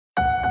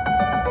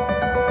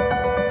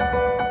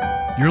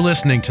You're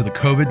listening to the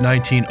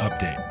COVID-19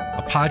 Update,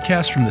 a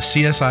podcast from the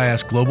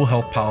CSIS Global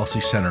Health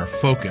Policy Center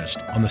focused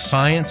on the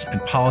science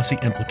and policy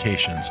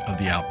implications of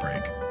the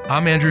outbreak.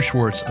 I'm Andrew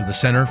Schwartz of the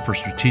Center for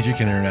Strategic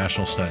and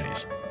International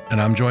Studies,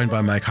 and I'm joined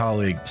by my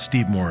colleague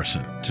Steve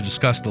Morrison to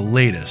discuss the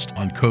latest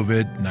on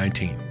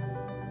COVID-19.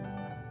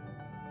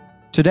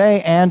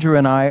 Today, Andrew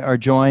and I are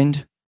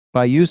joined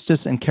by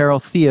Eustace and Carol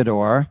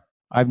Theodore.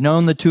 I've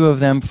known the two of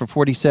them for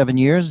 47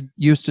 years.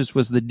 Eustace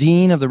was the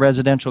dean of the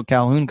residential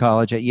Calhoun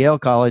College at Yale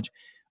College,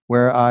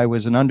 where I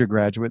was an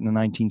undergraduate in the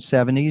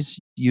 1970s.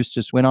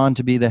 Eustace went on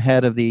to be the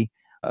head of the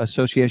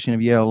Association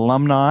of Yale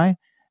Alumni,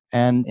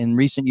 and in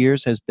recent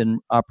years has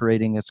been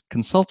operating as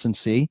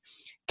consultancy.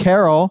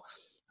 Carol,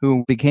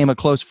 who became a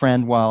close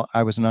friend while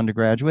I was an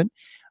undergraduate,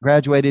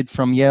 graduated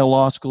from Yale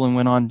Law School and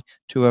went on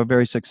to a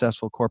very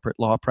successful corporate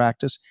law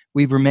practice.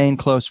 We've remained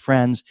close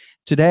friends.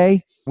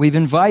 Today, we've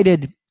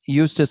invited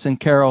Eustace and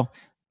Carol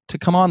to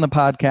come on the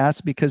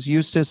podcast because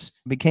Eustace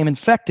became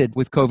infected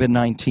with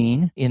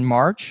COVID-19 in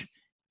March,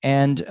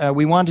 and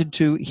we wanted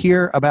to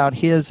hear about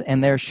his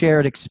and their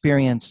shared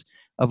experience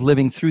of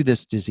living through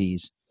this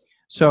disease.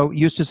 So,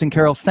 Eustace and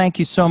Carol, thank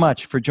you so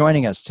much for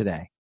joining us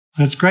today.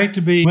 It's great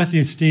to be with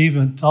you, Steve,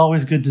 and it's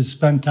always good to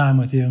spend time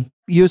with you.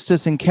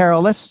 Eustace and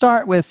Carol, let's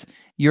start with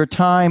your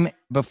time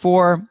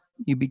before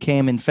you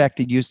became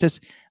infected,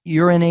 Eustace.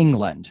 You're in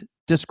England.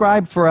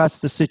 Describe for us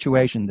the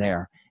situation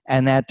there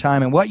and that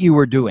time and what you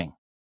were doing.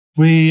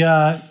 We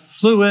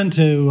flew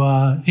into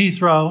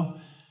Heathrow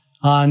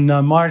on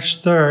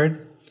March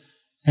 3rd,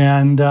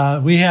 and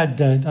we had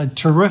a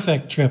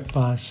terrific trip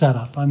set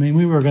up. I mean,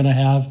 we were going to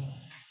have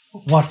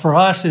what for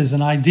us is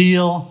an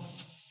ideal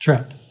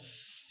trip.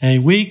 A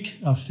week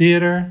of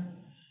theater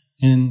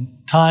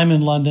in time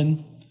in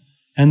London,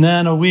 and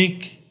then a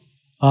week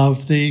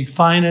of the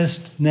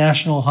finest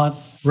national hunt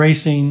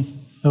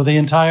racing of the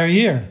entire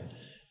year,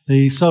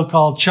 the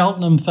so-called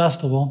Cheltenham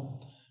Festival,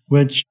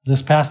 which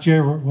this past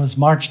year was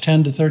March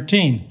 10 to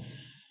 13.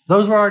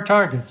 Those were our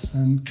targets,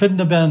 and couldn't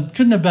have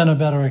been a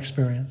better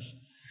experience.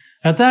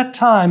 At that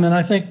time, and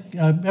I think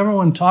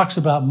everyone talks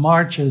about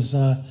March as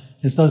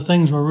though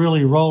things were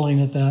really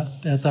rolling at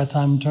that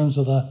time in terms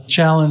of the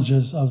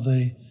challenges of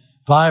the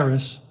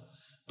virus.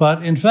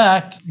 But in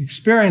fact,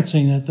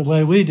 experiencing it the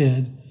way we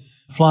did,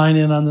 flying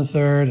in on the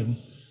 3rd and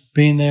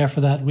being there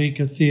for that week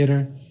of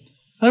theater,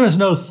 there was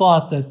no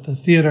thought that the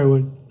theater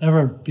would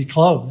ever be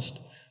closed.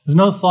 There was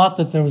no thought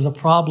that there was a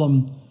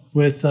problem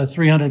with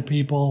 300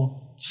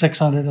 people,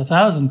 600,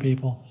 1,000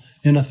 people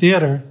in a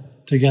theater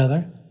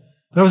together.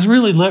 There was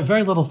really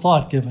very little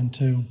thought given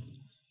to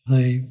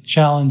the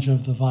challenge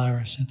of the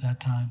virus at that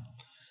time.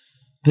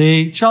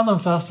 The Cheltenham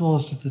Festival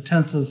was the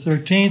 10th to the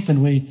 13th,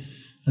 and we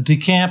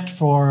decamped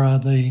for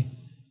the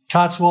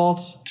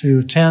Cotswolds to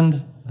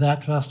attend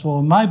that festival.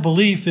 And my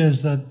belief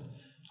is that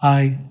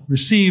I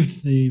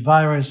received the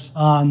virus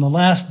on the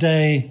last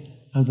day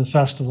of the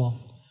festival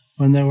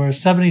when there were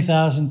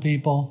 70,000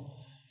 people,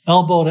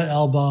 elbow to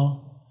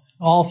elbow,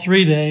 all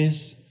 3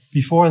 days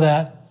before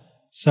that.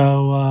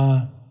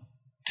 So,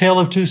 tale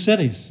of two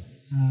cities,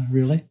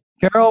 really.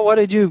 Carol,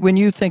 when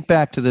you think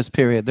back to this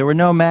period, there were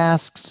no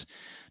masks,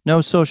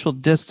 no social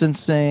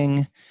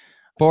distancing.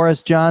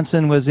 Boris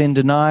Johnson was in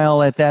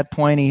denial at that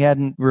point. He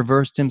hadn't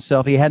reversed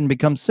himself. He hadn't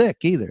become sick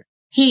either.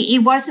 He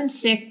wasn't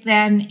sick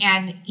then,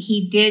 and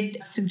he did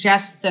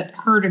suggest that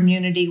herd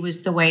immunity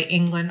was the way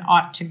England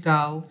ought to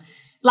go.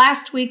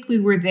 Last week we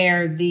were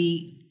there.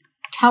 The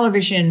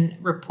television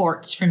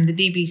reports from the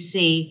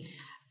BBC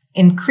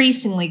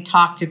increasingly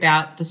talked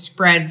about the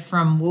spread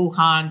from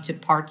Wuhan to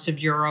parts of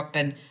Europe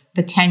and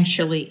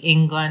potentially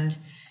England.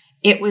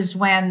 It was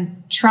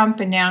when Trump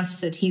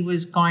announced that he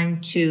was going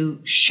to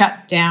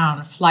shut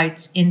down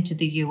flights into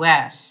the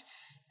U.S.,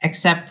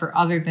 except for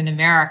other than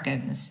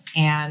Americans.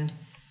 And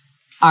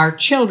our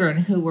children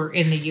who were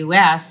in the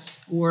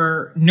U.S.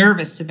 were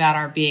nervous about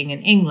our being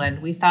in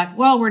England. We thought,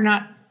 well,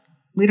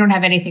 we don't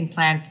have anything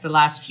planned for the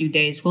last few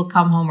days. We'll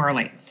come home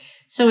early.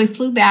 So we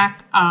flew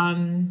back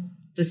on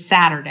the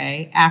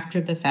Saturday after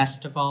the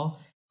festival.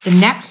 The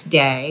next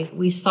day,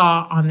 we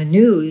saw on the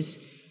news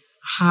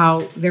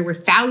how there were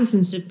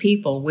thousands of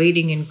people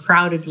waiting in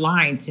crowded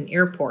lines in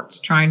airports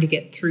trying to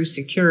get through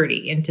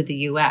security into the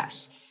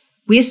U.S.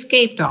 We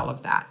escaped all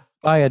of that.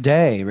 By a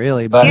day,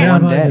 really, by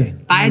one day.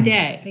 By a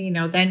day.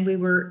 Then we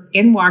were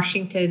in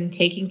Washington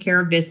taking care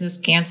of business,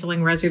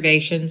 canceling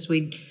reservations.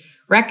 We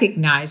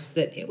recognized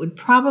that it would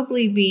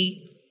probably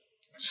be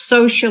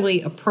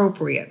socially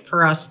appropriate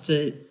for us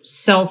to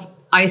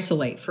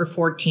self-isolate for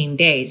 14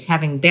 days,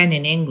 having been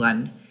in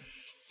England.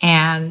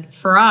 And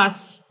for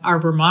us, our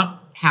Vermont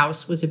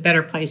house was a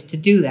better place to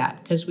do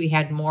that because we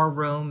had more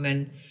room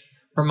and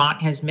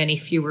Vermont has many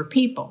fewer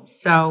people.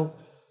 So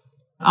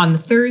on the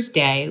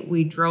Thursday,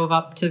 we drove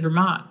up to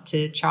Vermont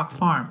to Chalk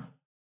Farm.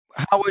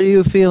 How were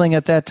you feeling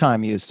at that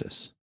time,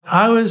 Eustace?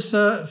 I was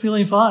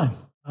feeling fine.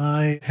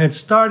 I had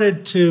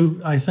started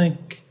to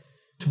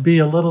be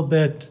a little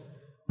bit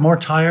more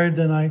tired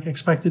than I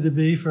expected to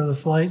be for the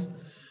flight.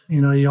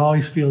 You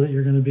always feel that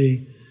you're going to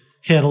be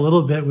hit a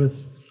little bit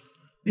with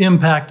the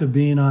impact of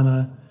being on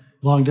a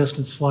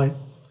long-distance flight.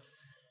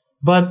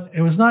 But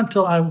it was not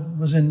until I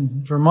was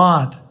in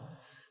Vermont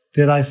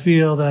did I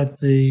feel that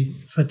the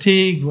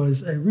fatigue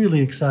was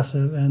really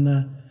excessive,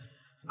 and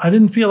I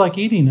didn't feel like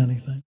eating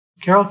anything.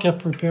 Carol kept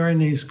preparing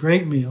these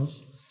great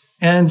meals,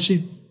 and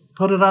she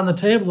put it on the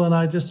table, and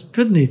I just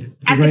couldn't eat it.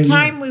 At the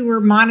time, we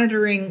were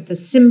monitoring the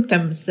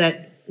symptoms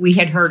that we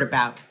had heard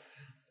about.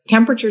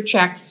 Temperature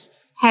checks,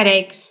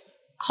 headaches,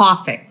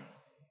 coughing.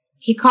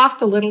 He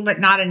coughed a little, but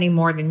not any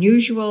more than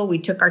usual. We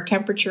took our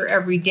temperature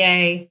every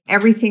day.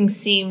 Everything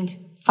seemed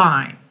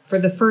fine. For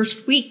the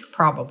first week,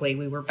 probably,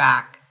 we were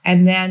back.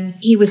 And then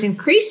he was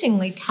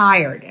increasingly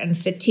tired and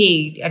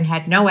fatigued and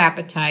had no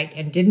appetite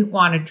and didn't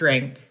want to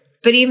drink.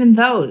 But even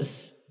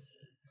those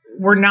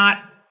were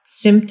not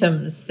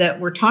symptoms that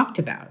were talked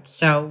about.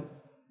 So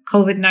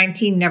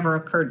COVID-19 never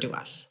occurred to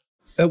us.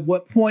 At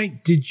what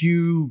point did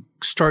you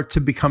start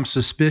to become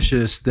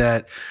suspicious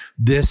that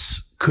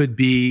this could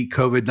be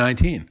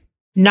COVID-19?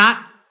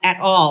 Not at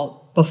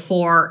all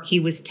before he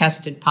was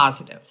tested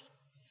positive.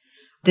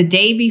 The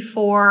day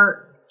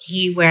before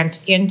he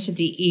went into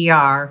the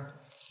ER,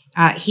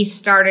 he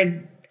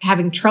started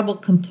having trouble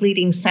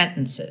completing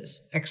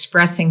sentences,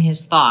 expressing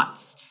his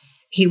thoughts.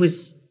 He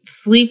was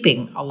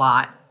sleeping a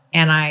lot,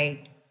 and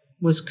I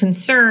was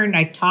concerned.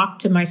 I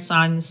talked to my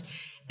sons,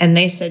 and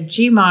they said,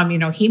 "Gee, Mom,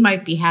 he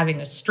might be having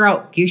a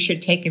stroke. You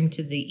should take him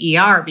to the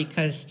ER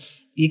because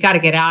you got to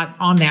get out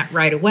on that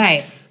right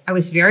away." I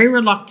was very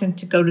reluctant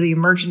to go to the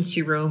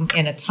emergency room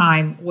in a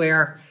time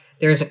where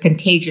there's a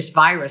contagious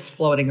virus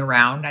floating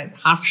around.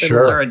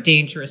 Hospitals are a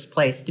dangerous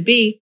place to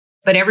be.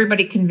 But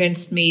everybody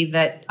convinced me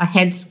that a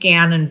head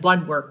scan and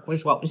blood work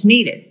was what was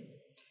needed.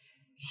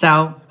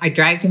 So I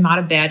dragged him out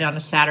of bed on a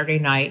Saturday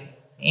night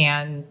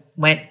and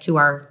went to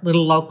our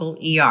little local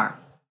ER.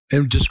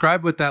 And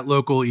describe what that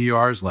local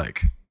ER is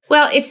like.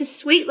 Well, it's a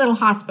sweet little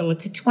hospital.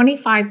 It's a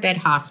 25-bed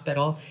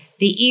hospital.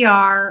 The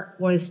ER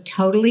was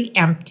totally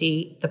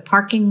empty. The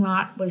parking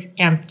lot was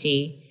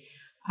empty.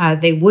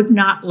 They would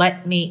not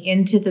let me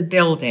into the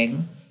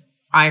building.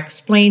 I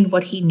explained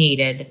what he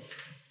needed.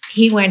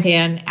 He went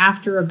in.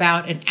 After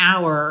about an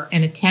hour,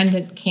 an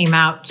attendant came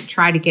out to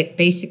try to get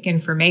basic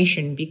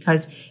information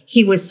because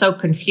he was so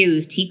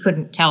confused he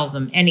couldn't tell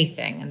them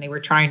anything, and they were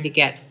trying to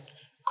get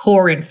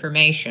core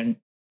information.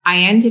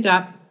 I ended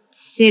up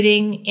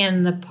sitting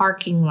in the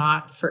parking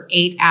lot for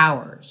 8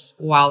 hours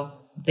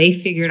while they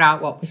figured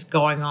out what was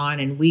going on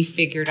and we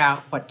figured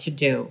out what to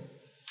do.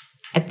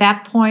 At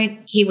that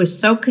point, he was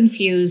so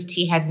confused,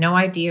 he had no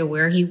idea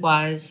where he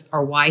was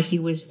or why he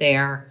was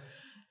there.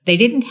 They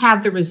didn't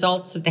have the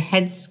results of the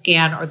head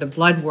scan or the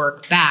blood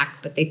work back,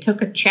 but they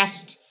took a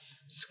chest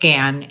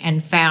scan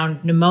and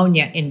found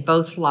pneumonia in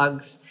both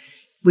lungs,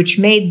 which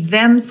made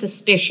them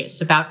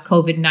suspicious about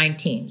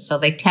COVID-19. So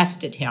they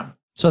tested him.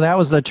 So that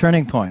was the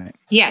turning point.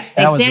 Yes,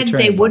 they said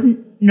they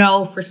wouldn't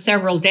know for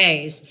several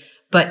days,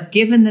 but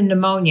given the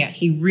pneumonia,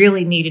 he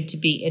really needed to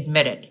be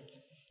admitted.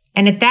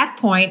 And at that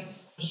point,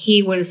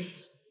 he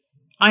was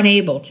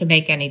unable to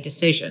make any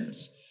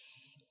decisions.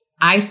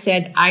 I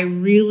said, I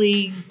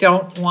really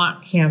don't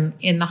want him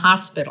in the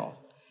hospital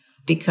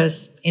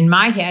because in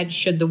my head,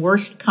 should the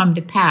worst come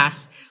to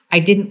pass, I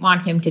didn't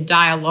want him to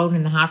die alone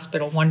in the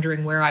hospital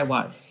wondering where I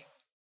was.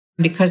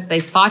 Because they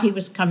thought he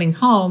was coming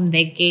home,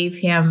 they gave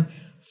him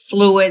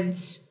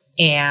fluids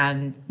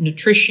and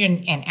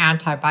nutrition and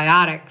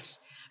antibiotics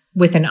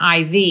with an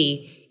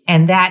IV,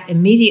 and that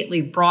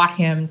immediately brought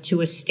him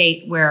to a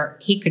state where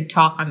he could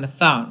talk on the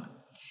phone.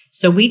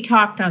 So we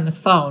talked on the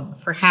phone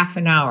for half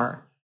an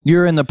hour.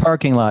 You're in the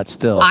parking lot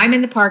still. I'm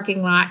in the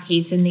parking lot.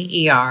 He's in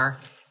the ER.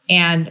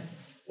 And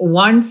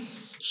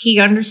once he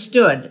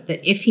understood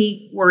that if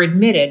he were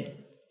admitted,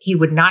 he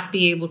would not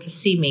be able to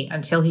see me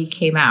until he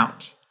came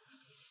out.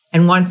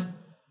 And once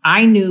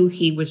I knew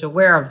he was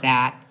aware of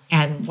that,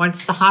 and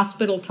once the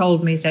hospital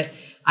told me that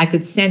I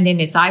could send in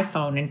his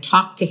iPhone and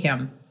talk to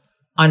him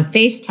on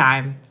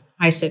FaceTime,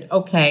 I said,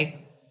 okay,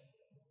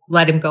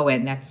 let him go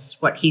in.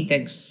 That's what he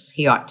thinks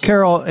he ought to.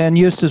 Carol and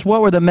Eustace,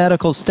 what were the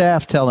medical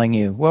staff telling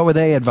you? What were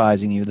they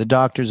advising you, the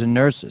doctors and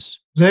nurses?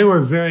 They were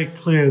very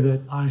clear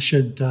that I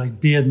should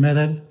be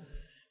admitted.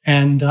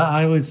 And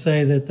I would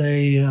say that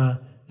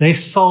they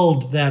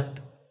sold that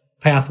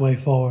pathway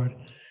forward.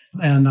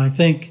 And I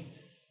think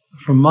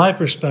from my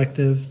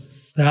perspective,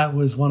 that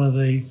was one of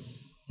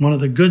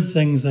the good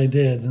things they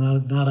did,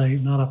 not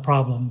a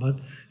problem. But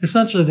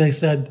essentially they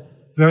said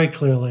very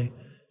clearly,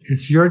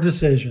 it's your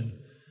decision.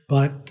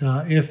 But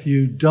if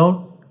you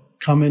don't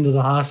come into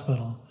the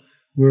hospital,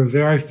 we're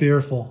very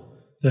fearful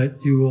that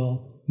you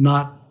will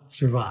not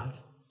survive.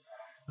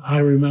 I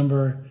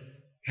remember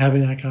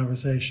having that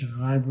conversation.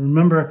 And I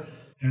remember,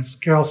 as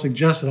Carol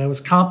suggested, I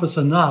was compass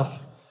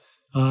enough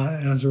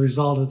as a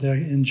result of their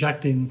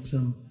injecting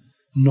some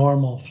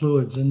normal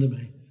fluids into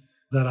me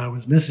that I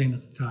was missing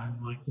at the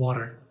time, like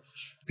water.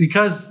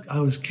 Because I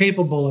was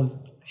capable of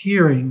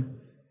hearing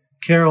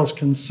Carol's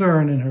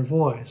concern in her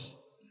voice,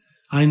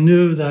 I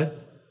knew that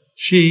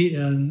she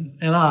and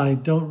I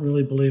don't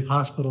really believe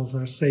hospitals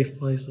are safe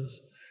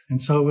places.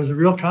 And so it was a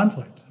real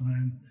conflict. I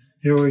mean,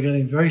 here we're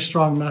getting a very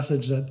strong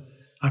message that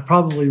I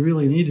probably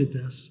really needed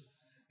this.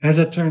 As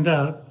it turned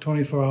out,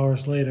 24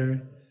 hours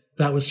later,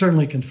 that was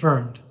certainly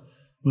confirmed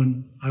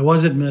when I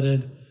was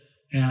admitted.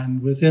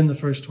 And within the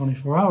first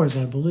 24 hours,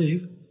 I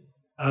believe,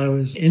 I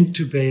was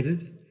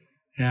intubated.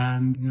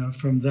 And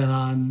from then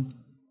on,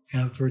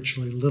 have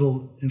virtually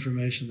little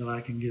information that I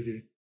can give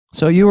you.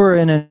 So you were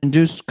in an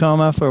induced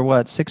coma for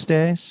what, 6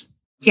 days?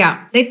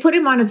 Yeah, they put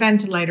him on a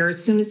ventilator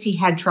as soon as he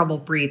had trouble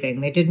breathing.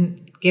 They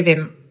didn't give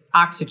him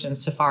oxygen,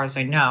 so far as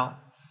I know.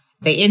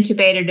 They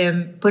intubated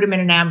him, put him in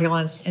an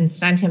ambulance, and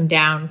sent him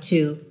down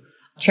to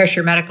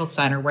Cheshire Medical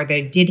Center, where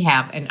they did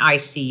have an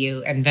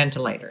ICU and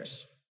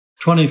ventilators.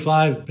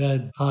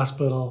 25-bed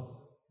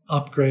hospital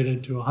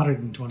upgraded to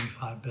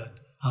 125-bed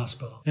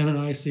hospital and an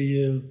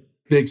ICU.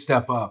 Big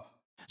step up.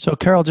 So,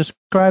 Carol,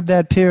 describe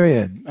that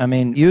period. I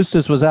mean,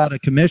 Eustace was out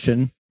of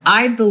commission.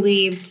 I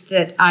believed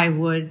that I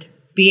would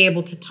be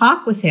able to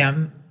talk with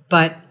him,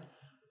 but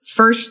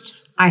first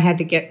I had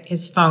to get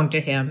his phone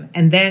to him,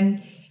 and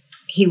then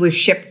he was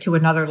shipped to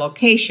another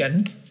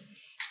location,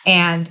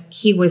 and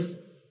he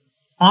was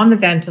on the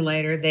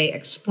ventilator. They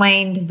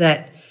explained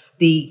that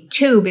the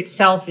tube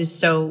itself is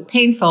so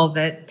painful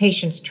that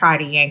patients try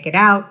to yank it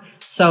out,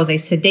 so they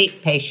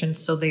sedate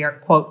patients so they are,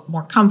 quote,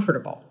 more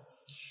comfortable.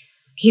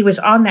 He was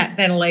on that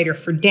ventilator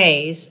for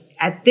days.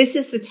 This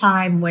is the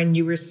time when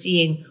you were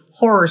seeing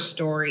horror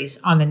stories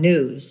on the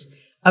news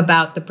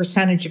about the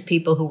percentage of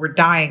people who were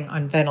dying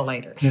on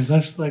ventilators. And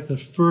that's like the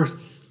first,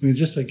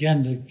 just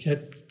again to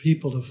get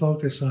people to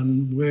focus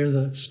on where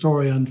the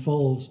story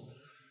unfolds.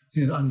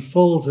 It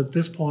unfolds at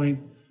this point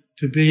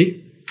to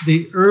be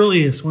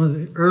one of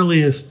the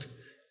earliest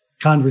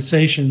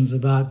conversations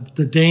about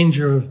the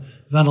danger of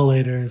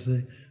ventilators,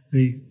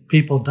 the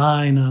people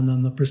dying on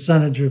them, the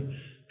percentage of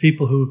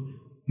people who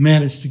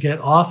managed to get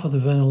off of the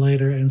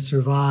ventilator and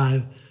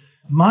survive.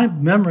 My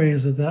memory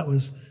is that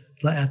was,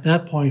 at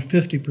that point,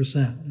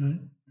 50%, right?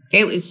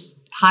 It was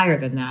higher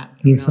than that.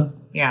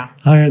 Yeah.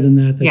 Higher than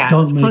that.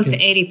 It's close to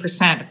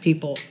 80% of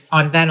people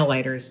on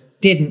ventilators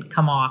didn't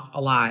come off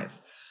alive.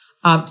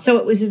 So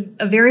it was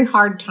a very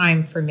hard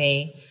time for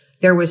me.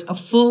 There was a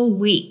full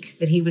week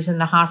that he was in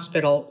the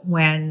hospital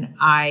when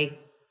I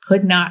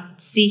could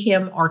not see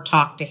him or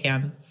talk to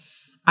him.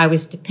 I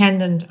was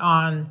dependent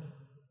on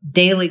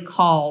daily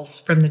calls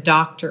from the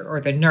doctor or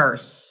the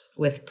nurse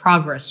with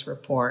progress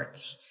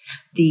reports.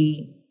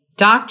 The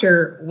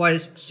doctor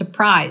was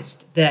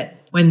surprised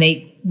that when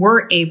they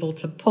were able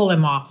to pull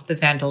him off the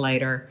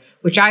ventilator,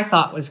 which I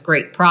thought was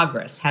great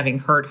progress, having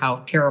heard how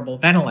terrible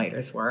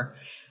ventilators were,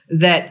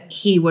 that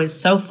he was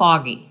so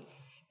foggy.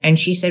 And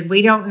she said,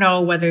 we don't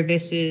know whether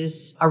this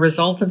is a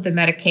result of the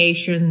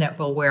medication that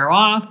will wear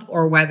off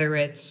or whether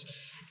it's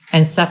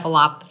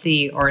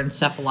encephalopathy or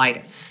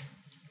encephalitis.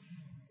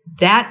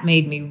 That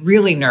made me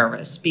really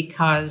nervous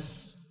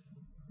because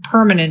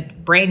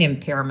permanent brain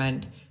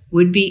impairment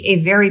would be a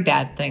very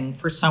bad thing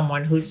for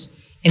someone whose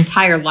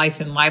entire life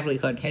and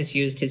livelihood has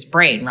used his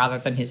brain rather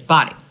than his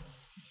body.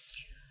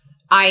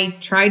 I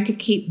tried to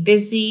keep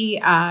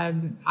busy.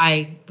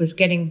 I was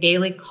getting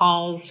daily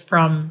calls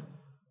from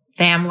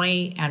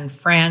family and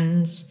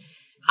friends.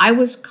 I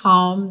was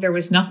calm. There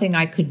was nothing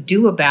I could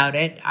do about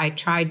it. I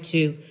tried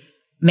to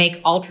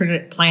make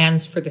alternate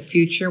plans for the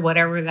future,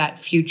 whatever that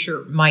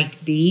future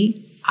might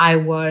be. I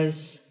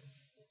was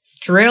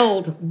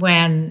thrilled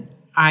when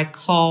I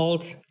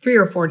called 3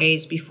 or 4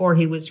 days before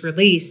he was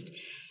released,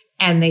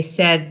 and they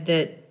said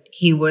that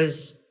he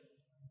was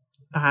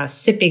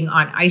sipping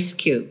on ice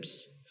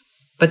cubes,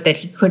 but that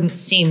he couldn't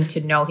seem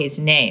to know his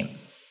name.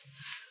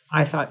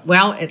 I thought,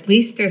 well, at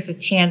least there's a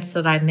chance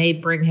that I may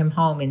bring him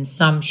home in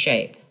some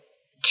shape.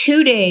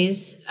 2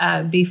 days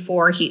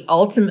before he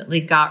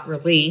ultimately got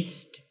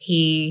released,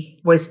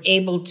 he was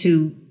able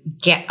to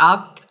get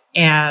up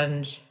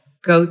and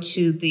go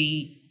to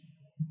the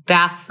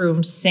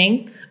bathroom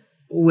sink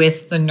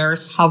with the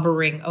nurse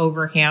hovering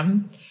over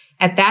him.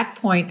 At that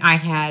point, I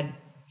had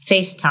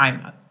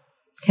FaceTime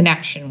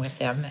connection with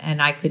them,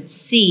 and I could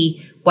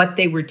see what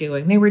they were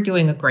doing. They were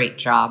doing a great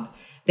job.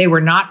 They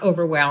were not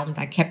overwhelmed.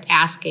 I kept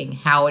asking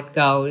how it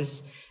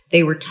goes.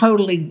 They were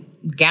totally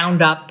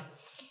gowned up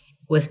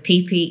with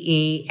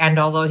PPE, and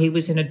although he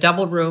was in a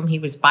double room, he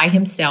was by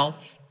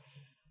himself.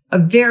 A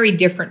very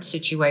different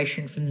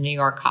situation from the New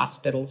York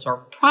hospitals, or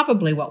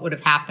probably what would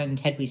have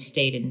happened had we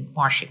stayed in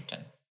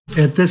Washington.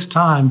 At this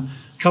time,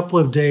 a couple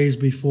of days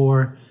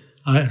before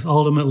I was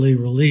ultimately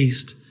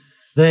released,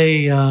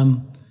 they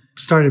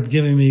started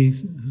giving me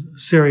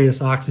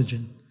serious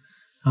oxygen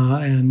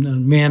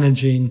and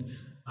managing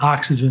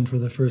oxygen for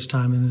the first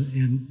time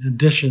in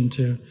addition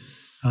to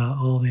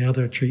all the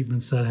other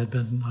treatments that had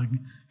been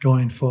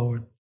going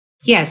forward.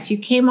 Yes, you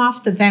came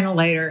off the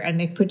ventilator and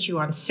they put you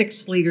on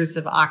 6 liters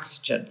of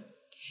oxygen.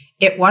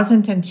 It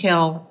wasn't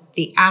until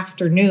the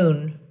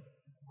afternoon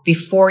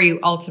before you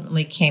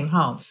ultimately came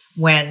home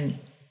when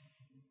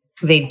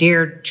they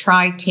dared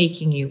try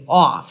taking you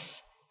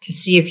off to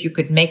see if you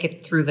could make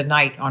it through the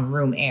night on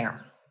room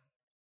air.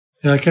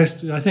 I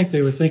think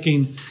they were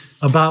thinking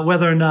about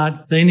whether or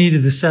not they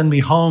needed to send me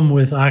home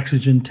with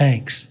oxygen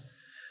tanks,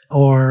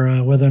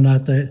 or whether or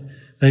not they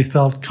they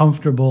felt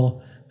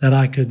comfortable that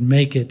I could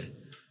make it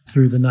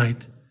through the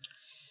night.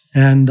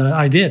 And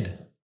I did.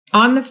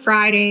 On the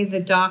Friday,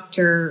 the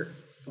doctor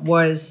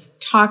was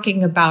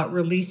talking about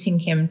releasing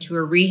him to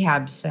a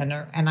rehab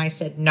center. And I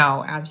said,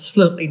 no,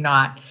 absolutely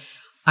not.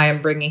 I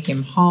am bringing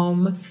him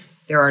home.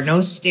 There are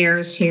no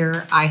stairs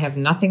here. I have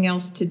nothing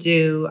else to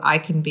do. I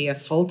can be a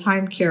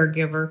full-time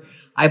caregiver.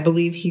 I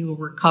believe he will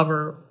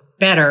recover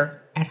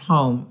better at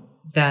home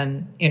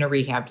than in a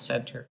rehab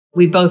center.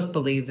 We both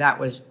believe that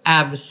was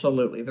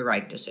absolutely the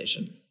right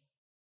decision.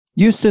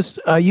 Eustace,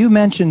 you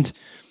mentioned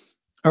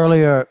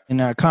earlier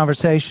in our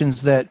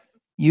conversations that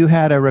you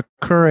had a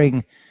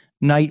recurring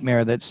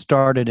nightmare that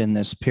started in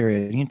this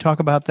period. Can you talk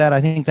about that?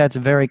 I think that's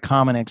a very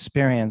common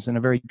experience and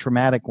a very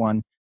traumatic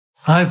one.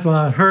 I've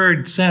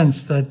heard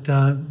since that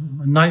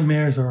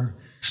nightmares or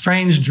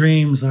strange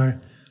dreams are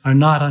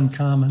not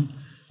uncommon.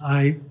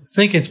 I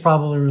think it's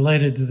probably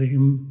related to the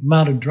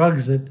amount of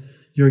drugs that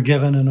you're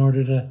given in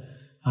order to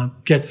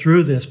get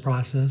through this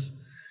process.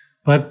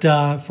 But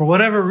for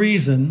whatever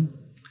reason,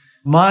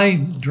 my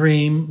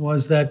dream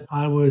was that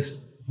I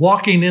was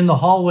walking in the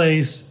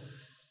hallways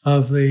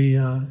of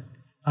the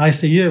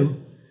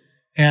ICU,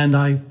 and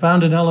I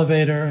found an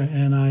elevator,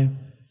 and I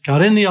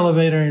got in the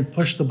elevator and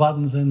pushed the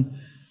buttons, and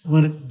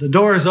when the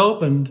doors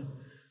opened,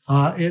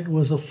 it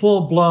was a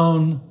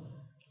full-blown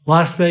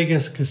Las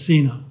Vegas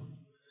casino.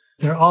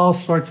 There are all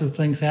sorts of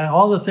things,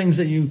 all the things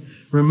that you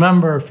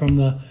remember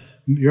from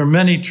your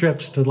many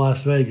trips to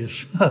Las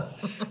Vegas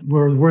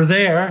were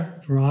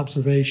there for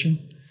observation.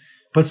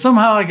 But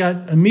somehow I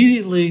got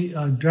immediately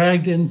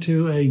dragged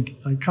into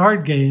a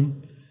card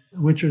game,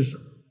 which was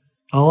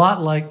a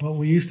lot like what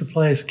we used to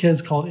play as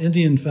kids called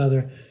Indian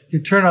Feather. You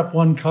turn up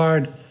one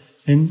card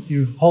and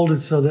you hold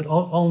it so that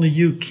only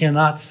you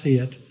cannot see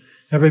it.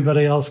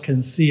 Everybody else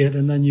can see it,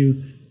 and then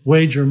you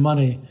wager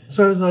money.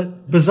 So it was a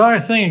bizarre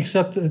thing,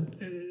 except that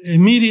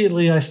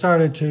immediately I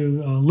started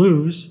to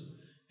lose,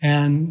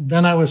 and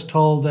then I was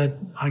told that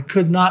I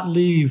could not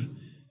leave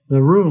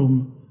the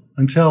room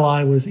until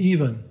I was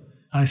even.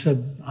 I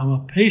said, I'm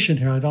a patient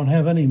here. I don't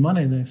have any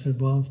money. And they said,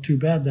 well, it's too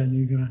bad then.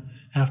 You're going to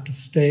have to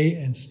stay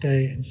and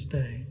stay and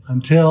stay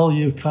until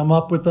you come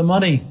up with the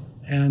money.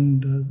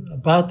 And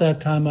about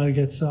that time, I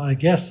get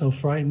so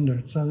frightened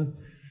or so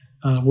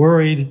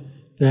worried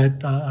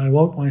that I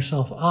woke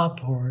myself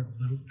up, or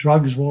the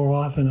drugs wore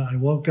off and I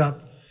woke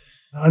up.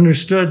 I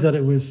understood that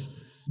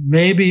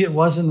maybe it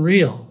wasn't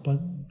real, but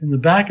in the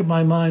back of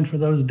my mind for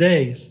those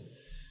days,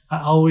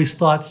 I always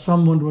thought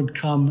someone would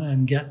come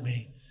and get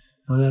me.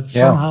 That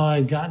somehow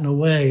I'd gotten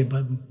away,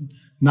 but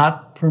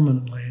not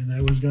permanently. And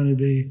I was going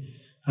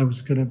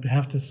to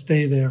have to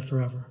stay there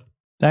forever.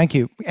 Thank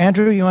you.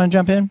 Andrew, you want to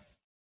jump in?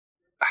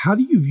 How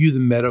do you view the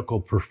medical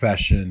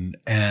profession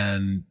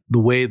and the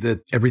way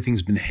that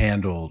everything's been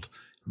handled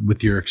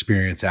with your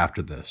experience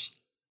after this?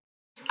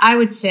 I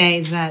would say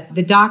that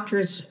the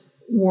doctors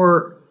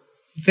were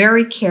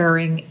very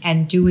caring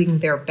and doing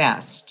their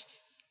best,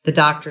 the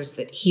doctors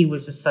that he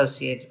was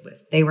associated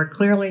with. They were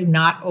clearly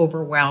not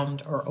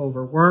overwhelmed or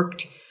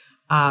overworked.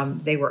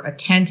 They were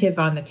attentive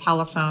on the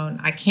telephone.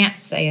 I can't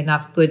say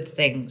enough good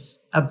things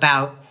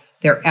about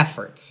their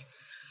efforts.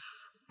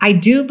 I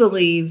do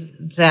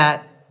believe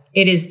that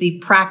it is the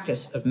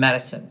practice of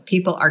medicine.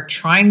 People are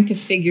trying to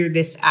figure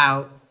this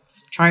out,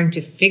 trying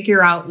to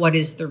figure out what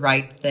is the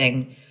right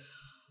thing.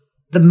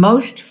 The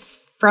most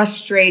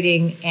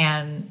frustrating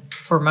and,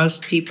 for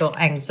most people,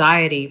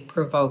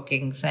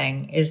 anxiety-provoking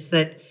thing is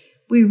that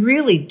we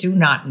really do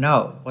not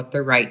know what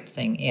the right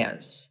thing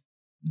is.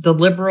 The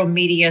liberal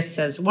media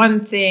says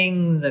one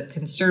thing, the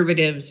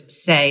conservatives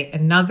say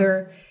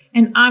another,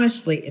 and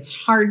honestly,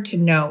 it's hard to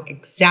know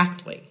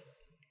exactly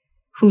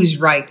who's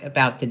right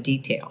about the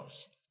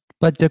details.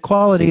 But the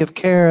quality of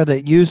care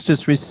that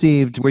Eustace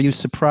received, were you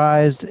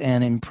surprised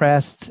and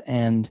impressed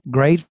and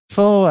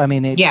grateful? I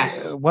mean,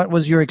 yes. What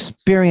was your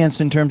experience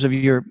in terms of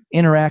your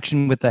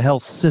interaction with the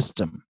health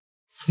system?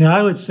 Yeah,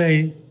 I would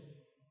say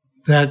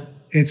that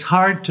it's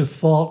hard to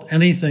fault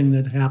anything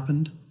that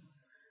happened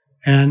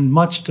and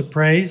much to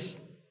praise.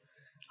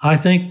 I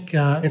think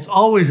it's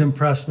always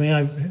impressed me.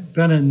 I've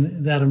been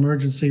in that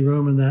emergency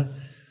room in the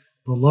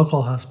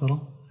local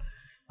hospital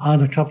on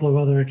a couple of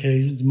other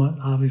occasions,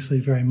 obviously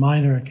very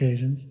minor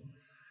occasions.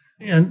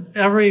 And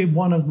every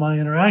one of my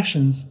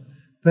interactions,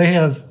 they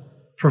have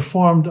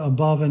performed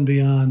above and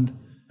beyond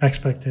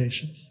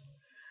expectations.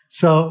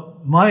 So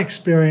my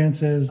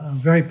experience is a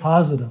very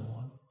positive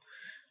one.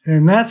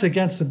 And that's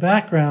against the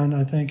background,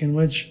 I think, in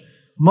which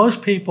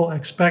most people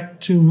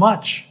expect too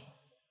much,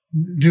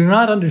 do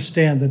not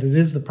understand that it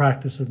is the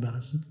practice of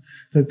medicine,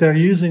 that they're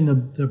using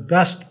the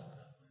best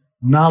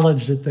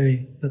knowledge that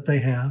they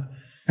have,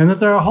 and that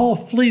there are a whole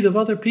fleet of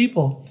other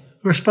people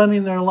who are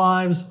spending their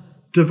lives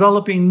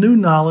developing new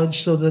knowledge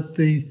so that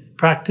the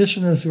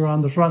practitioners who are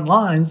on the front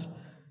lines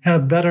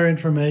have better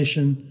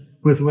information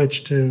with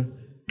which to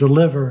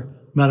deliver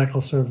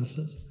medical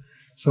services.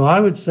 So I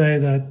would say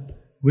that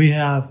we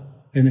have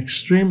an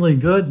extremely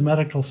good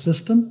medical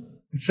system.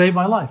 It saved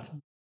my life.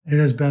 It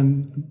has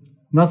been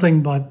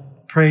nothing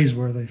but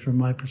praiseworthy from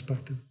my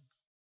perspective.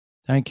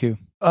 Thank you.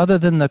 Other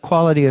than the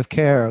quality of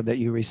care that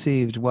you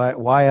received,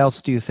 why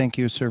else do you think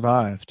you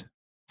survived?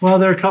 Well,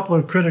 there are a couple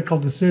of critical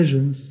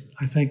decisions,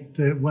 I think,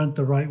 that went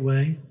the right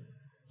way.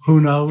 Who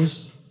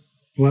knows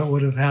what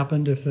would have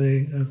happened if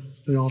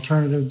the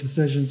alternative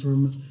decisions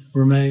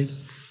were made.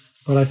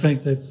 But I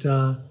think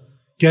that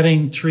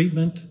getting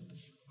treatment,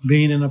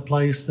 being in a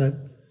place that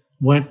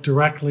went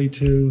directly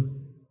to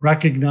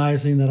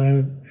recognizing that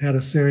I had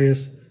a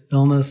serious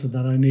illness and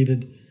that I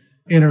needed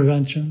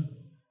intervention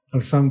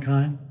of some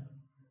kind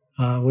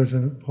was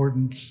an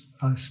important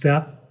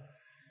step.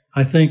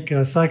 I think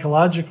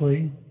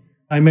psychologically,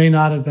 I may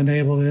not have been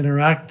able to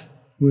interact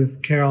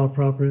with Carol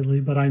appropriately,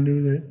 but I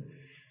knew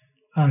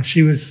that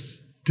she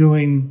was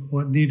doing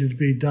what needed to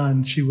be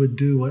done. She would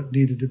do what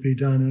needed to be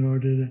done in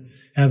order to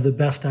have the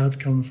best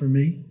outcome for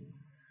me.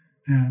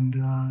 And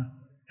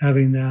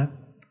having that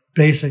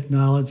basic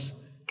knowledge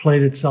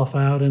played itself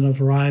out in a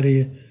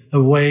variety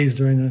of ways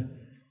during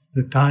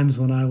the times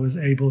when I was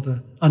able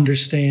to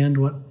understand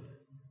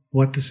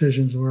what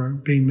decisions were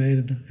being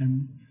made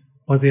and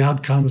what the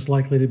outcome was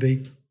likely to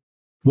be.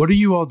 What are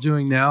you all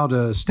doing now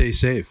to stay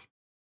safe?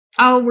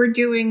 Oh, we're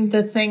doing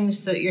the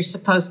things that you're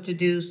supposed to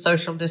do: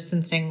 social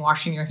distancing,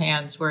 washing your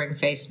hands, wearing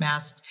face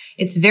masks.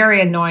 It's very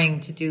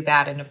annoying to do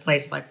that in a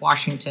place like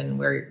Washington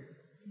where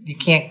you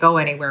can't go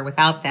anywhere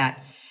without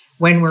that.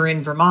 When we're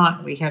in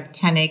Vermont, we have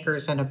 10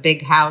 acres and a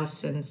big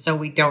house, and so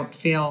we don't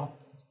feel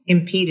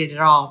impeded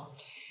at all.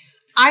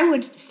 I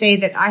would say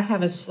that I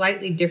have a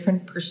slightly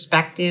different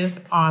perspective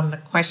on the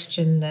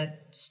question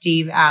that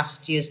Steve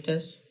asked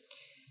Eustace.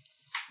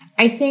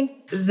 I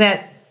think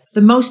that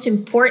the most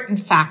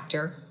important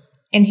factor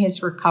in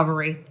his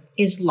recovery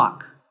is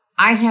luck.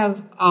 I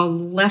have a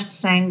less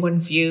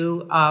sanguine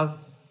view of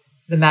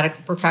the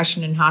medical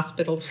profession in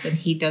hospitals than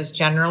he does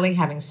generally,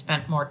 having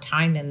spent more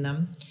time in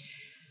them.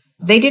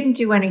 They didn't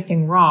do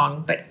anything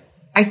wrong, but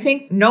I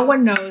think no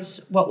one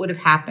knows what would have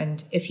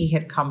happened if he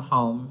had come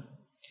home.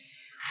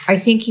 I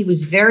think he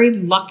was very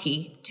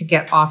lucky to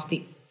get off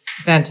the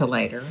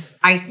ventilator.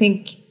 I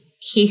think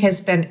he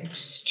has been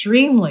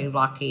extremely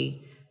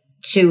lucky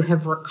to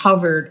have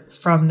recovered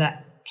from the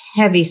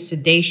heavy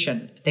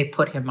sedation they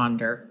put him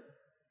under.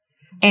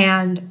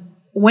 And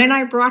when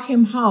I brought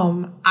him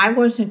home, I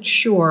wasn't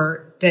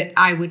sure that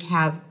I would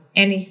have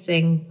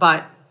anything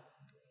but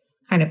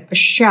kind of a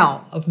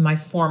shell of my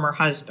former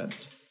husband.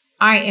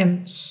 I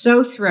am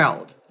so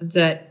thrilled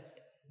that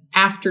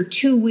after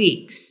 2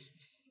 weeks,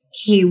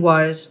 he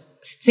was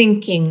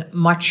thinking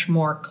much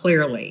more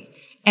clearly.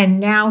 And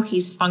now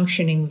he's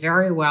functioning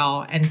very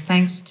well. And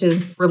thanks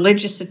to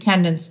religious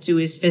attendance to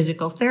his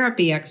physical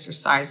therapy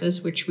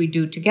exercises, which we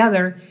do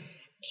together,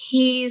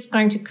 he's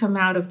going to come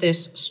out of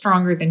this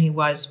stronger than he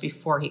was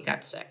before he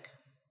got sick.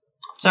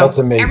 So that's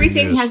amazing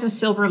everything news. has a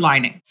silver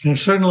lining. And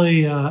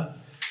certainly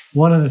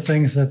one of the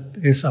things that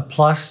is a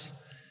plus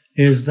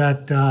is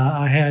that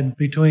I had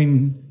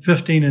between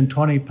 15 and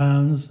 20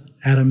 pounds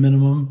at a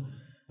minimum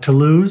to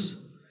lose.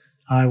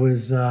 I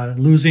was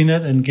losing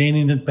it and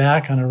gaining it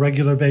back on a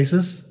regular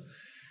basis.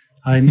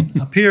 I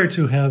appear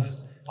to have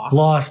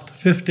lost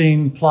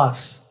 15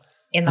 plus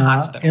in the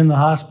hospital. In the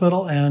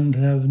hospital, and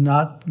have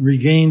not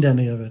regained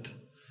any of it.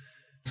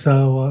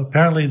 So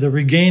apparently the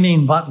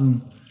regaining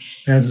button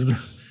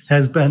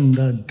has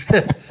been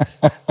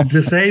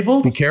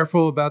disabled. Be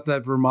careful about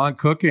that Vermont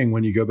cooking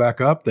when you go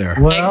back up there.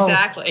 Well,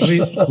 exactly.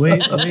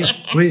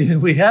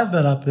 we have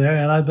been up there,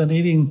 and I've been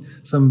eating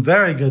some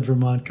very good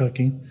Vermont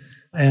cooking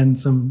and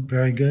some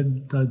very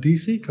good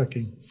DC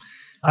cooking.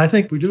 I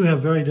think we do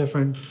have very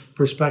different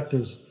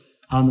perspectives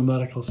on the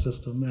medical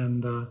system,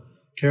 and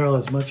Carol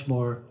is much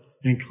more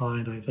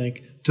inclined, I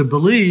think, to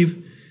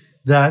believe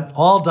that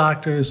all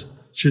doctors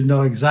should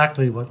know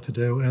exactly what to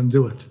do and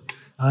do it.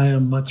 I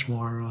am much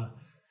more,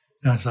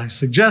 as I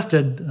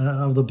suggested,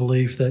 of the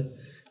belief that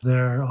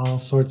there are all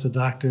sorts of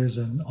doctors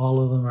and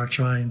all of them are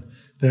trying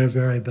their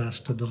very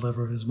best to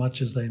deliver as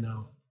much as they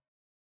know.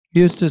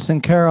 Eustace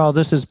and Carol,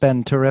 this has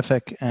been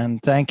terrific, and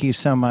thank you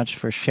so much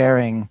for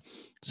sharing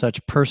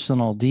such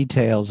personal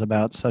details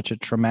about such a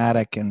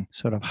traumatic and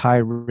sort of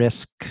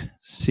high-risk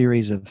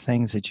series of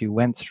things that you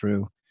went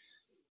through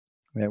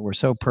that were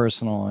so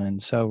personal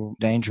and so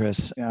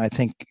dangerous. I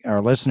think our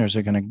listeners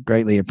are going to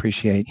greatly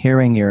appreciate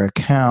hearing your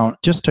account.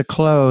 Just to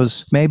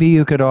close, maybe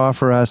you could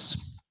offer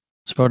us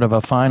sort of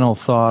a final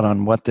thought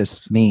on what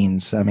this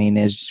means. I mean,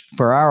 is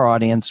for our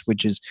audience,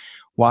 which is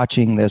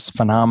watching this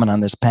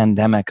phenomenon, this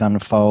pandemic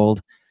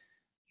unfold,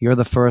 you're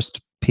the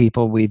first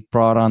people we've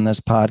brought on this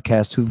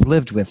podcast who've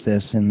lived with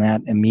this in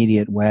that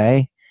immediate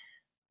way.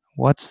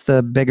 What's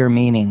the bigger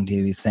meaning, do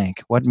you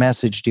think? What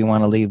message do you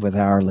want to leave with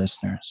our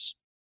listeners?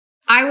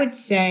 I would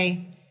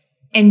say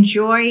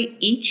enjoy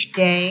each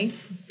day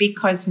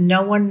because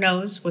no one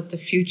knows what the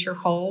future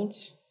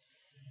holds.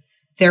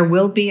 There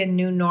will be a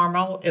new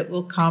normal. It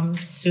will come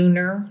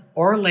sooner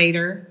or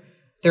later.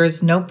 There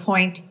is no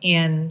point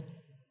in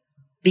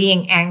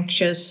being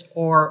anxious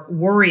or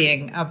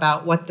worrying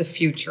about what the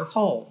future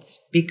holds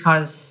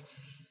because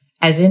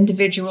as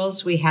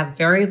individuals, we have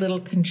very little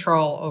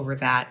control over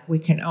that. We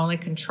can only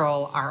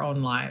control our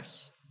own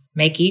lives.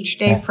 Make each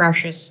day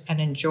precious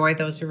and enjoy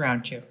those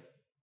around you.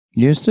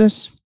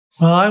 Eustace?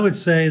 Well, I would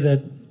say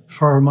that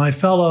for my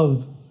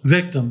fellow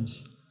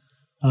victims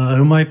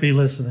who might be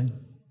listening,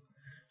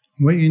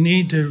 what you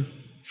need to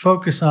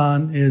focus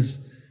on is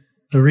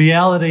the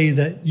reality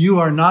that you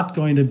are not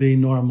going to be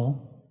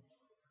normal,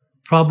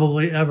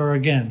 probably ever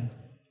again.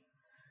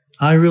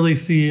 I really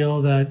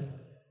feel that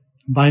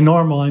by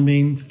normal, I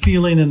mean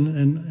feeling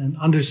and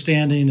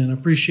understanding and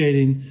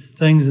appreciating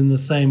things in the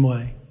same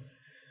way.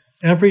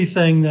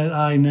 Everything that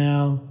I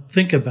now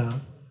think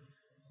about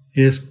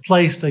is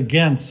placed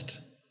against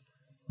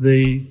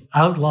the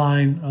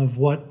outline of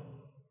what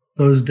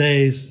those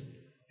days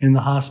in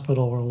the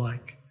hospital were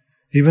like.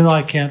 Even though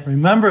I can't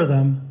remember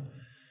them,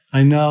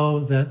 I know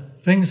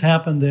that things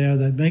happened there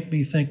that make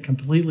me think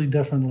completely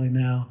differently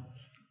now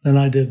than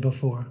I did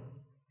before.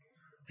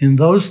 In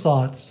those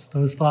thoughts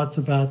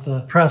about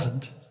the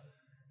present,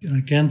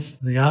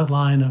 against the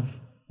outline of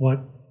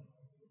what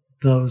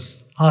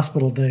those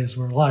hospital days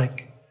were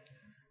like,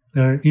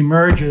 there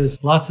emerges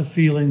lots of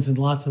feelings and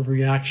lots of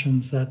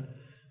reactions that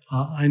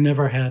I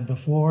never had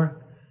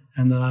before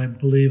and that I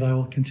believe I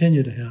will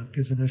continue to have,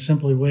 because they're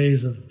simply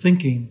ways of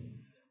thinking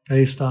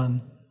based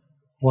on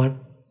what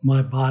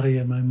my body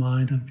and my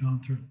mind have gone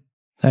through.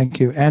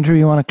 Thank you. Andrew,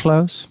 you want to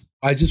close?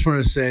 I just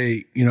want to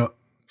say,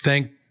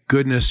 thank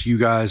goodness you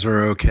guys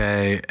are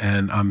okay.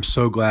 And I'm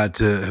so glad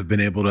to have been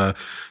able to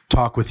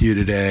talk with you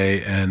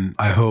today. And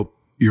I hope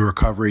your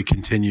recovery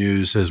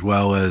continues as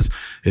well as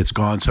it's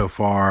gone so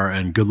far.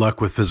 And good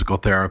luck with physical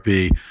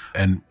therapy.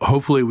 And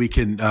hopefully we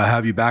can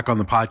have you back on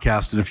the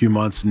podcast in a few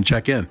months and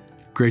check in.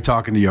 Great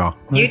talking to y'all.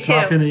 Nice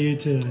talking to you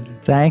too, Andrew.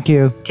 Thank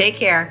you. Take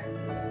care.